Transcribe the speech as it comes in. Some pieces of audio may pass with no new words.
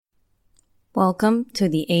Welcome to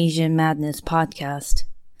the Asian Madness Podcast.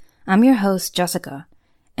 I'm your host, Jessica,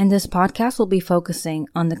 and this podcast will be focusing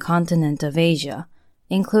on the continent of Asia,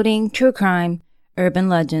 including true crime, urban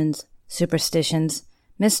legends, superstitions,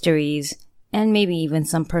 mysteries, and maybe even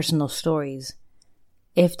some personal stories.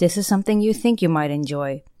 If this is something you think you might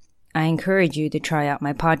enjoy, I encourage you to try out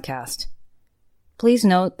my podcast. Please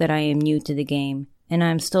note that I am new to the game, and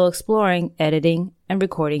I am still exploring editing and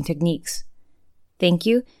recording techniques. Thank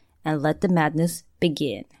you, and let the madness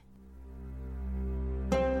begin.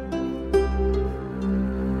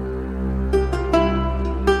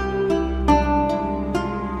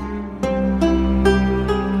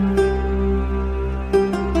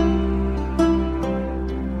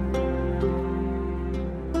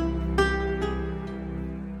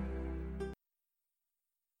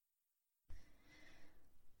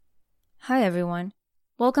 Hi everyone,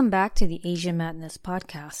 welcome back to the Asian Madness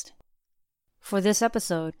Podcast. For this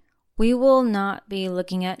episode, we will not be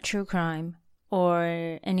looking at true crime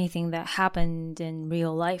or anything that happened in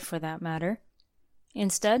real life for that matter.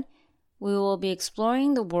 Instead, we will be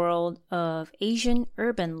exploring the world of Asian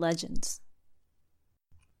urban legends.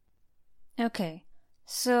 Okay,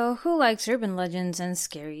 so who likes urban legends and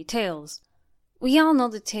scary tales? We all know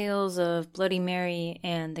the tales of Bloody Mary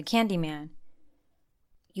and the Candyman.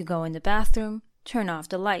 You go in the bathroom, turn off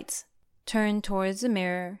the lights, turn towards the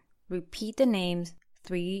mirror, repeat the names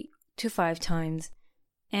 3 to 5 times,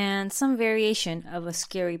 and some variation of a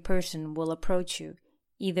scary person will approach you,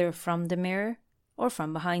 either from the mirror or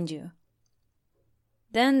from behind you.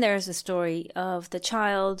 Then there's the story of the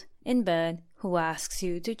child in bed who asks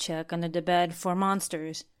you to check under the bed for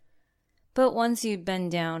monsters. But once you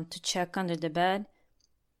bend down to check under the bed,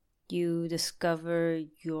 you discover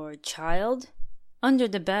your child under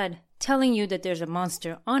the bed telling you that there's a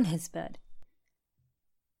monster on his bed.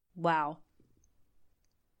 Wow.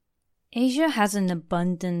 Asia has an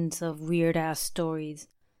abundance of weird-ass stories,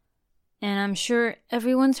 and I'm sure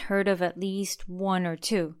everyone's heard of at least one or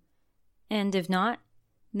two. And if not,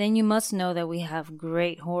 then you must know that we have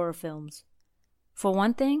great horror films. For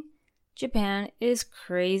one thing, Japan is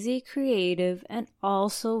crazy creative and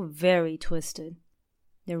also very twisted.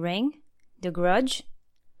 The Ring, The Grudge.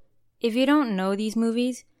 If you don't know these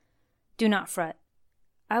movies, do not fret.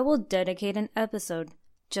 I will dedicate an episode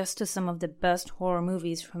just to some of the best horror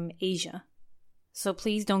movies from Asia. So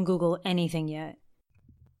please don't Google anything yet.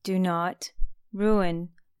 Do not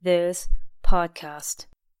ruin this podcast.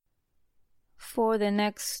 For the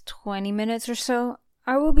next 20 minutes or so,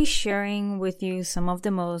 I will be sharing with you some of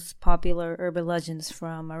the most popular urban legends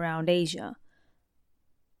from around Asia.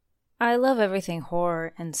 I love everything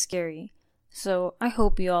horror and scary, so I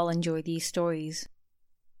hope you all enjoy these stories.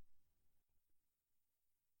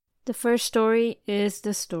 The first story is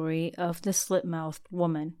the story of the slit-mouthed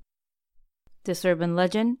woman. This urban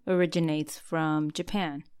legend originates from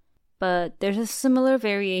Japan, but there's a similar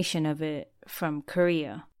variation of it from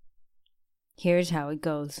Korea. Here's how it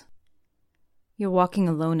goes. You're walking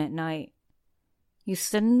alone at night. You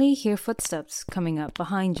suddenly hear footsteps coming up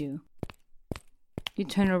behind you. You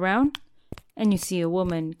turn around and you see a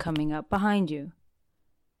woman coming up behind you.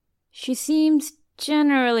 She seems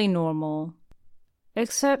generally normal,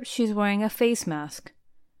 except she's wearing a face mask.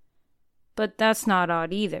 But that's not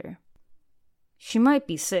odd either. She might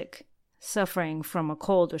be sick, suffering from a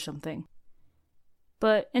cold or something.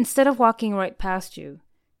 But instead of walking right past you,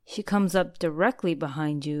 she comes up directly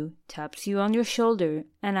behind you, taps you on your shoulder,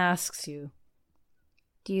 and asks you,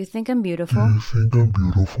 "Do you think I'm beautiful?"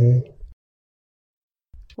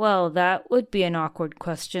 Well, that would be an awkward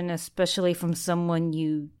question, especially from someone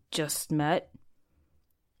you just met.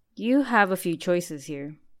 You have a few choices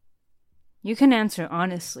here. You can answer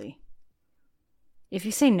honestly. If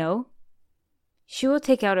you say no, she will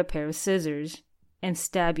take out a pair of scissors and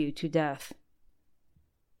stab you to death.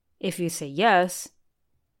 If you say yes,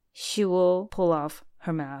 she will pull off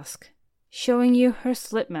her mask, showing you her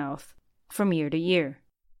slit mouth from ear to ear.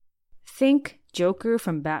 Think Joker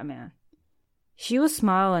from Batman. She will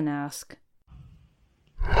smile and ask,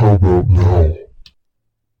 "How about now?"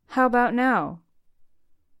 How about now?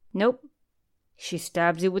 Nope. She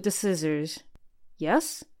stabs you with the scissors.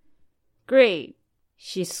 Yes? Great.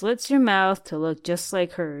 She slits your mouth to look just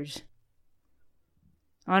like hers.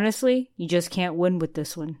 Honestly, you just can't win with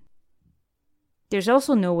this one. There's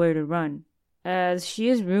also nowhere to run, as she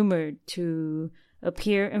is rumored to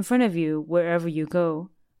appear in front of you wherever you go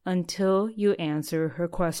until you answer her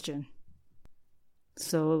question.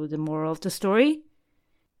 So the moral of the story?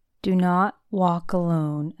 Do not walk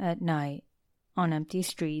alone at night on empty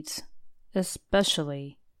streets,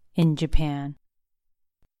 especially in Japan.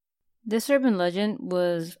 This urban legend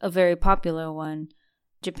was a very popular one.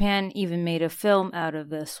 Japan even made a film out of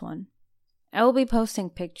this one. I will be posting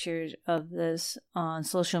pictures of this on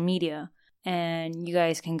social media, and you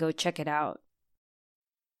guys can go check it out.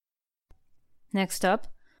 Next up,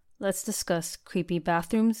 let's discuss creepy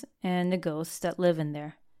bathrooms and the ghosts that live in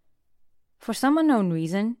there. For some unknown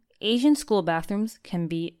reason, Asian school bathrooms can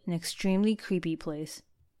be an extremely creepy place.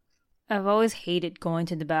 I've always hated going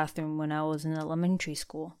to the bathroom when I was in elementary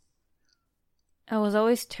school. I was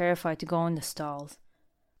always terrified to go in the stalls,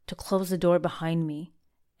 to close the door behind me,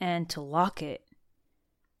 and to lock it.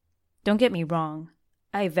 Don't get me wrong,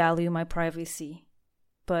 I value my privacy,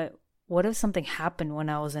 but what if something happened when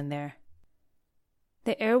I was in there?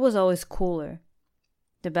 The air was always cooler,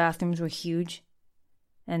 the bathrooms were huge,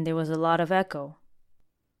 and there was a lot of echo.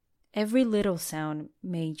 Every little sound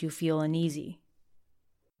made you feel uneasy.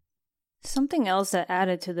 Something else that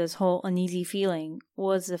added to this whole uneasy feeling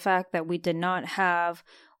was the fact that we did not have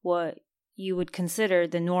what you would consider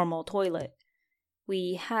the normal toilet.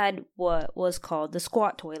 We had what was called the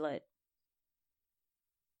squat toilet.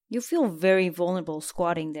 You feel very vulnerable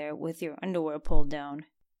squatting there with your underwear pulled down.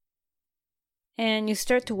 And you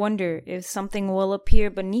start to wonder if something will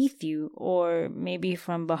appear beneath you or maybe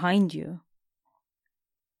from behind you.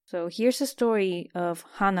 So here's a story of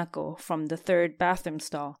Hanako from the third bathroom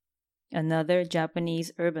stall. Another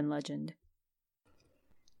Japanese urban legend.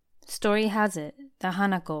 Story has it that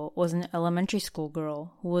Hanako was an elementary school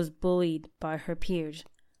girl who was bullied by her peers.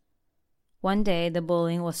 One day, the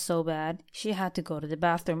bullying was so bad, she had to go to the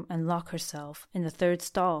bathroom and lock herself in the third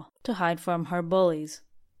stall to hide from her bullies.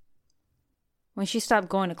 When she stopped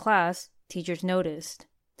going to class, teachers noticed,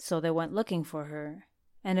 so they went looking for her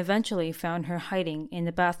and eventually found her hiding in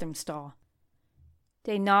the bathroom stall.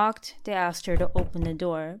 They knocked, they asked her to open the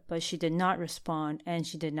door, but she did not respond and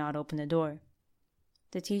she did not open the door.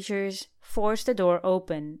 The teachers forced the door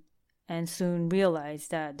open and soon realized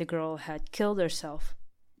that the girl had killed herself.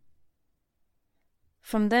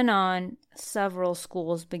 From then on, several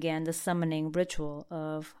schools began the summoning ritual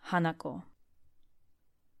of Hanako.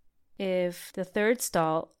 If the third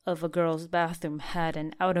stall of a girl's bathroom had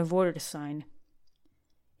an out of order sign,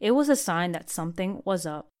 it was a sign that something was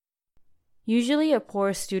up. Usually a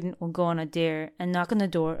poor student will go on a dare and knock on the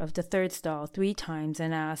door of the third stall 3 times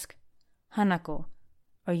and ask, "Hanako,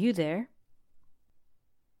 are you there?"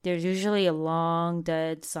 There's usually a long,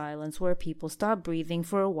 dead silence where people stop breathing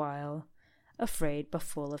for a while, afraid but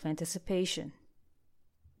full of anticipation.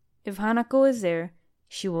 If Hanako is there,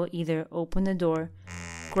 she will either open the door,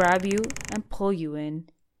 grab you, and pull you in,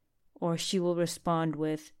 or she will respond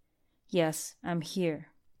with, "Yes, I'm here."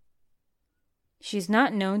 She's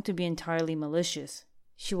not known to be entirely malicious.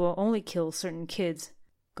 She will only kill certain kids,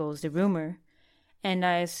 goes the rumor, and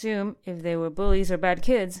I assume if they were bullies or bad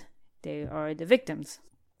kids, they are the victims.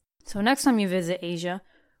 So next time you visit Asia,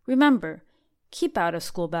 remember, keep out of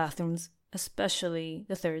school bathrooms, especially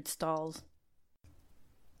the third stalls.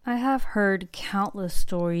 I have heard countless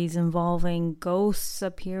stories involving ghosts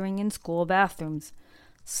appearing in school bathrooms,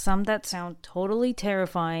 some that sound totally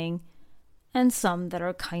terrifying, and some that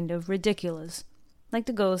are kind of ridiculous, like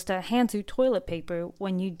the ghost that hands you toilet paper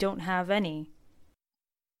when you don't have any.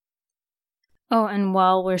 Oh, and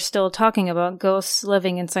while we're still talking about ghosts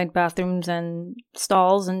living inside bathrooms and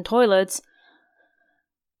stalls and toilets,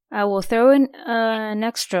 I will throw in an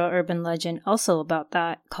extra urban legend also about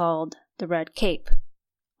that called the Red Cape,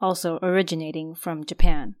 also originating from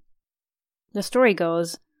Japan. The story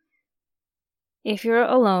goes, if you're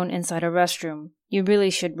alone inside a restroom, you really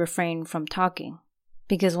should refrain from talking,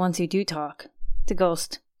 because once you do talk, the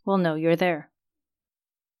ghost will know you're there.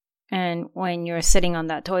 And when you're sitting on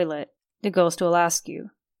that toilet, the ghost will ask you,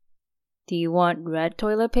 do you want red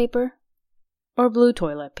toilet paper or blue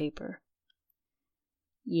toilet paper?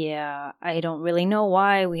 Yeah, I don't really know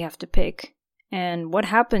why we have to pick. And what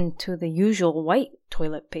happened to the usual white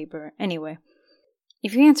toilet paper anyway?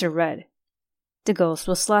 If you answer red, the ghost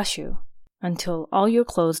will slash you until all your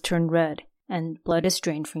clothes turn red and blood is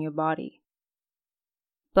drained from your body.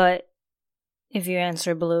 But if you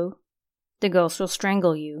answer blue, the ghost will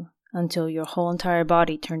strangle you until your whole entire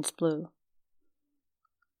body turns blue.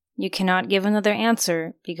 You cannot give another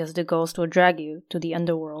answer because the ghost will drag you to the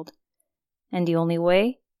underworld, and the only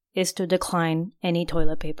way is to decline any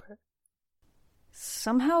toilet paper.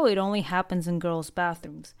 Somehow it only happens in girls'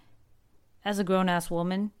 bathrooms. As a grown-ass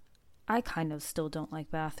woman, I kind of still don't like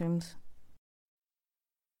bathrooms.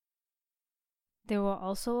 There were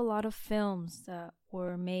also a lot of films that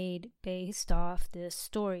were made based off this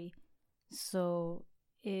story, so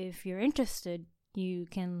if you're interested, you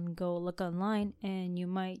can go look online and you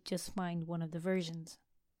might just find one of the versions.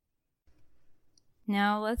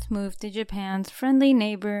 Now let's move to Japan's friendly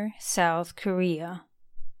neighbor, South Korea.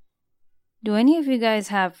 Do any of you guys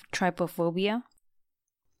have trypophobia?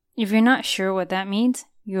 If you're not sure what that means,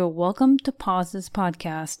 you're welcome to pause this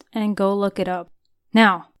podcast and go look it up.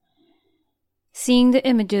 Now, seeing the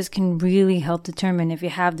images can really help determine if you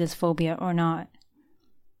have this phobia or not.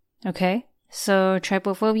 Okay, so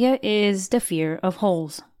trypophobia is the fear of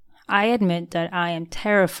holes. I admit that I am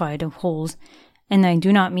terrified of holes, and I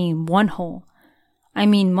do not mean one hole. I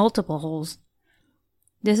mean multiple holes.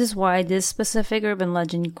 This is why this specific urban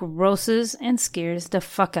legend grosses and scares the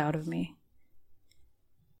fuck out of me.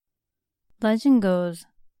 Legend goes,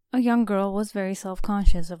 a young girl was very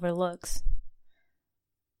self-conscious of her looks.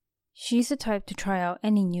 She's the type to try out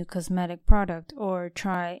any new cosmetic product or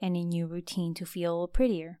try any new routine to feel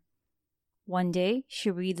prettier. One day, she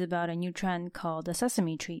reads about a new trend called the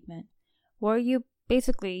sesame treatment, where you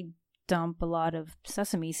basically dump a lot of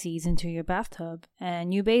sesame seeds into your bathtub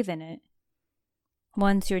and you bathe in it.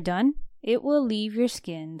 Once you're done, it will leave your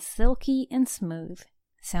skin silky and smooth.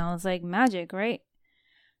 Sounds like magic, right?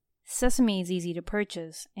 Sesame is easy to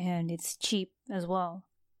purchase and it's cheap as well.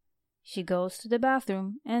 She goes to the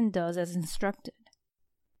bathroom and does as instructed.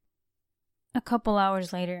 A couple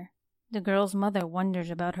hours later, the girl's mother wonders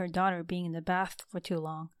about her daughter being in the bath for too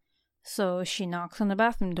long, so she knocks on the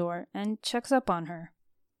bathroom door and checks up on her.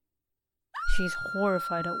 She's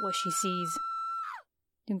horrified at what she sees.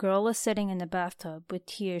 The girl is sitting in the bathtub with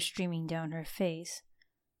tears streaming down her face.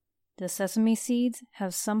 The sesame seeds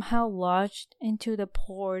have somehow lodged into the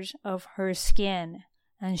pores of her skin,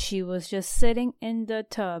 and she was just sitting in the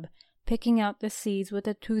tub picking out the seeds with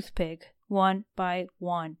a toothpick, one by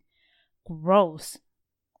one. Gross.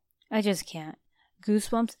 I just can't.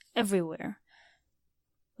 Goosebumps everywhere.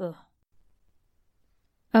 Ugh.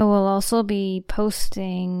 I will also be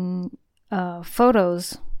posting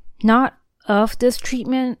photos, not of this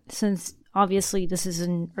treatment, since obviously this is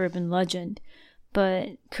an urban legend,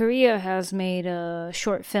 but Korea has made a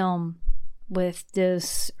short film with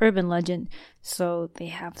this urban legend, so they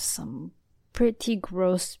have some pretty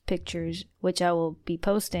gross pictures, which I will be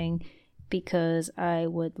posting because I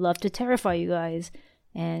would love to terrify you guys,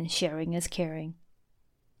 and sharing is caring.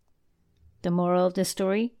 The moral of this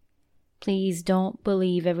story? Please don't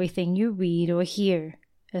believe everything you read or hear,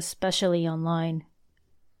 especially online.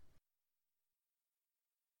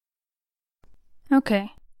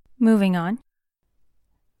 Okay, moving on.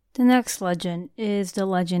 The next legend is the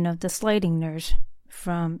legend of the sliding nurse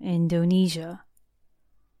from Indonesia.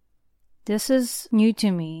 This is new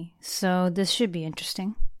to me, so this should be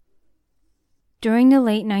interesting. During the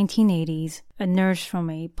late 1980s, a nurse from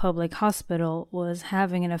a public hospital was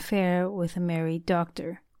having an affair with a married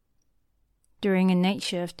doctor. During a night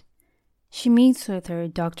shift, she meets with her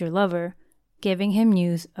doctor lover, giving him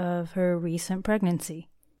news of her recent pregnancy.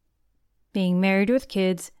 Being married with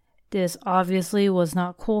kids, this obviously was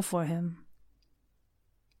not cool for him.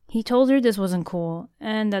 He told her this wasn't cool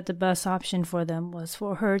and that the best option for them was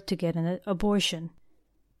for her to get an abortion.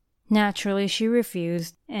 Naturally, she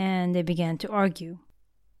refused, and they began to argue.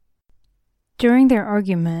 During their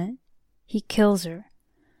argument, he kills her.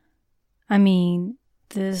 I mean,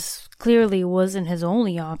 this clearly wasn't his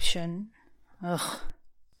only option. Ugh.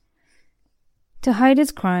 To hide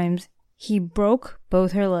his crimes, he broke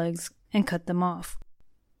both her legs and cut them off.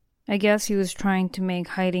 I guess he was trying to make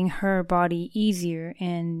hiding her body easier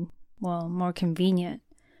and, well, more convenient.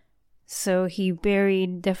 So he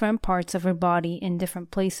buried different parts of her body in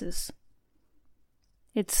different places.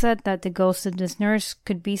 It's said that the ghost of this nurse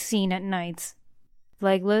could be seen at nights,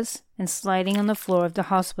 legless and sliding on the floor of the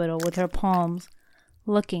hospital with her palms,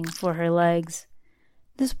 looking for her legs.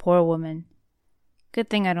 This poor woman. Good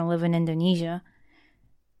thing I don't live in Indonesia.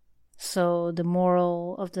 So the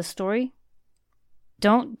moral of the story?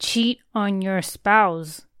 Don't cheat on your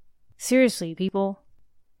spouse. Seriously, people.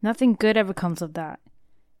 Nothing good ever comes of that.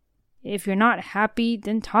 If you're not happy,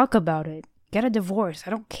 then talk about it. Get a divorce. I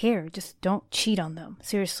don't care. Just don't cheat on them.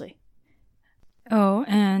 Seriously. Oh,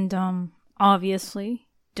 and obviously,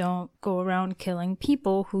 don't go around killing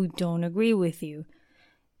people who don't agree with you.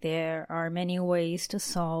 There are many ways to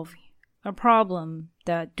solve a problem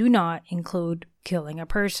that do not include killing a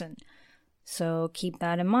person. So keep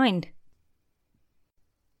that in mind.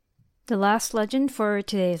 The last legend for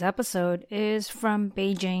today's episode is from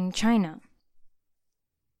Beijing, China.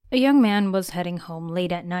 A young man was heading home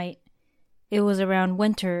late at night. It was around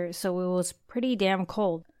winter, so it was pretty damn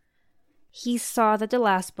cold. He saw that the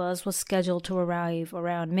last bus was scheduled to arrive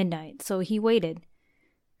around midnight, so he waited.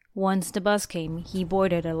 Once the bus came, he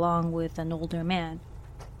boarded along with an older man.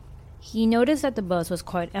 He noticed that the bus was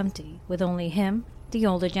quite empty, with only him, the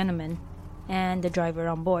older gentleman, and the driver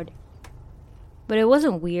on board. But it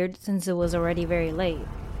wasn't weird since it was already very late.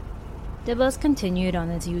 The bus continued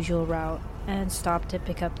on its usual route and stopped to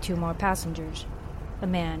pick up 2 more passengers, a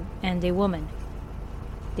man and a woman.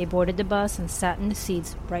 They boarded the bus and sat in the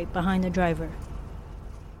seats right behind the driver.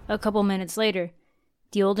 A couple minutes later,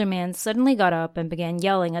 the older man suddenly got up and began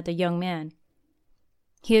yelling at the young man.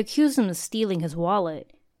 He accused him of stealing his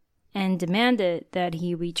wallet and demanded that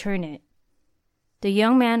he return it. The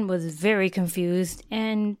young man was very confused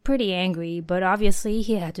and pretty angry, but obviously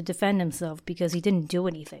he had to defend himself because he didn't do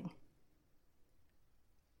anything.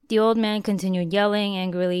 The old man continued yelling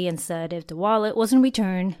angrily and said if the wallet wasn't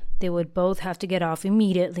returned, they would both have to get off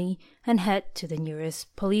immediately and head to the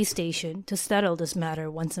nearest police station to settle this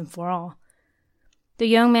matter once and for all. The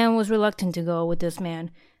young man was reluctant to go with this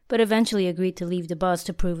man, but eventually agreed to leave the bus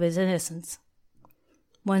to prove his innocence.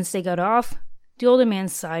 Once they got off, the older man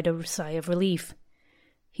sighed a sigh of relief.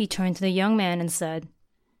 He turned to the young man and said,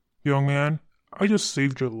 "Young man, I just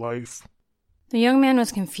saved your life." The young man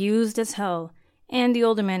was confused as hell, and the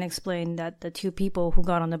older man explained that the 2 people who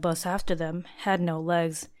got on the bus after them had no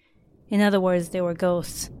legs. In other words, they were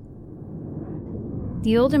ghosts.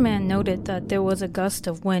 The older man noted that there was a gust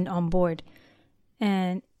of wind on board,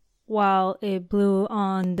 and while it blew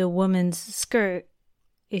on the woman's skirt,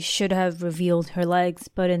 it should have revealed her legs,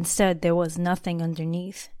 but instead there was nothing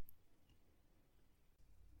underneath.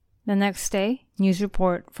 The next day, news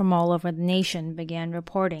report from all over the nation began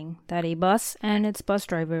reporting that a bus and its bus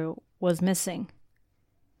driver was missing.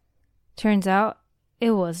 Turns out,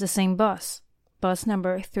 it was the same bus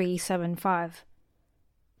number 375.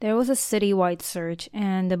 There was a citywide search,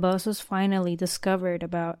 and the bus was finally discovered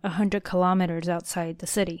about 100 kilometers outside the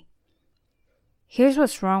city. Here's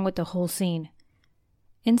what's wrong with the whole scene.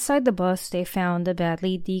 Inside the bus, they found the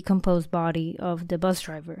badly decomposed body of the bus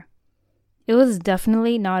driver. It was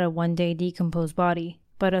definitely not a 1-day decomposed body,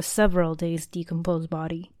 but a several days decomposed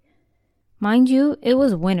body. Mind you, it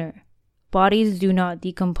was winter. Bodies do not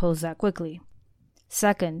decompose that quickly.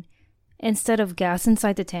 Second, instead of gas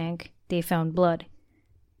inside the tank, they found blood.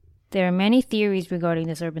 There are many theories regarding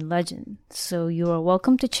this urban legend, so you are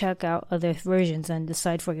welcome to check out other versions and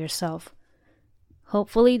decide for yourself.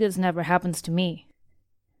 Hopefully this never happens to me.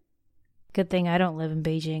 Good thing I don't live in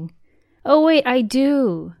Beijing. Oh wait, I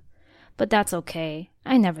do! But that's okay.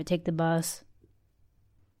 I never take the bus.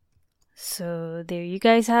 So there you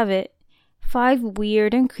guys have it. 5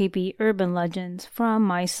 weird and creepy urban legends from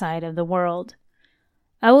my side of the world.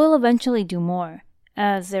 I will eventually do more,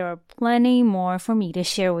 as there are plenty more for me to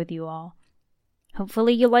share with you all.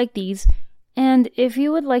 Hopefully you like these, and if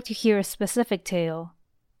you would like to hear a specific tale,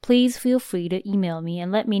 please feel free to email me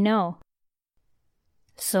and let me know.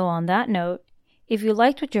 So on that note, if you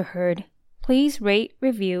liked what you heard, please rate,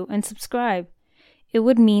 review, and subscribe. It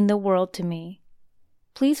would mean the world to me.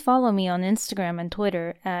 Please follow me on Instagram and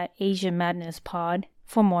Twitter at AsianMadnessPod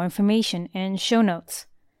for more information and show notes.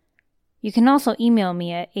 You can also email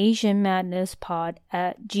me at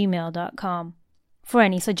asianmadnesspod@gmail.com for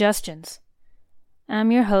any suggestions.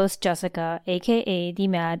 I'm your host, Jessica, aka The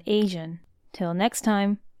Mad Asian. Till next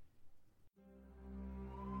time.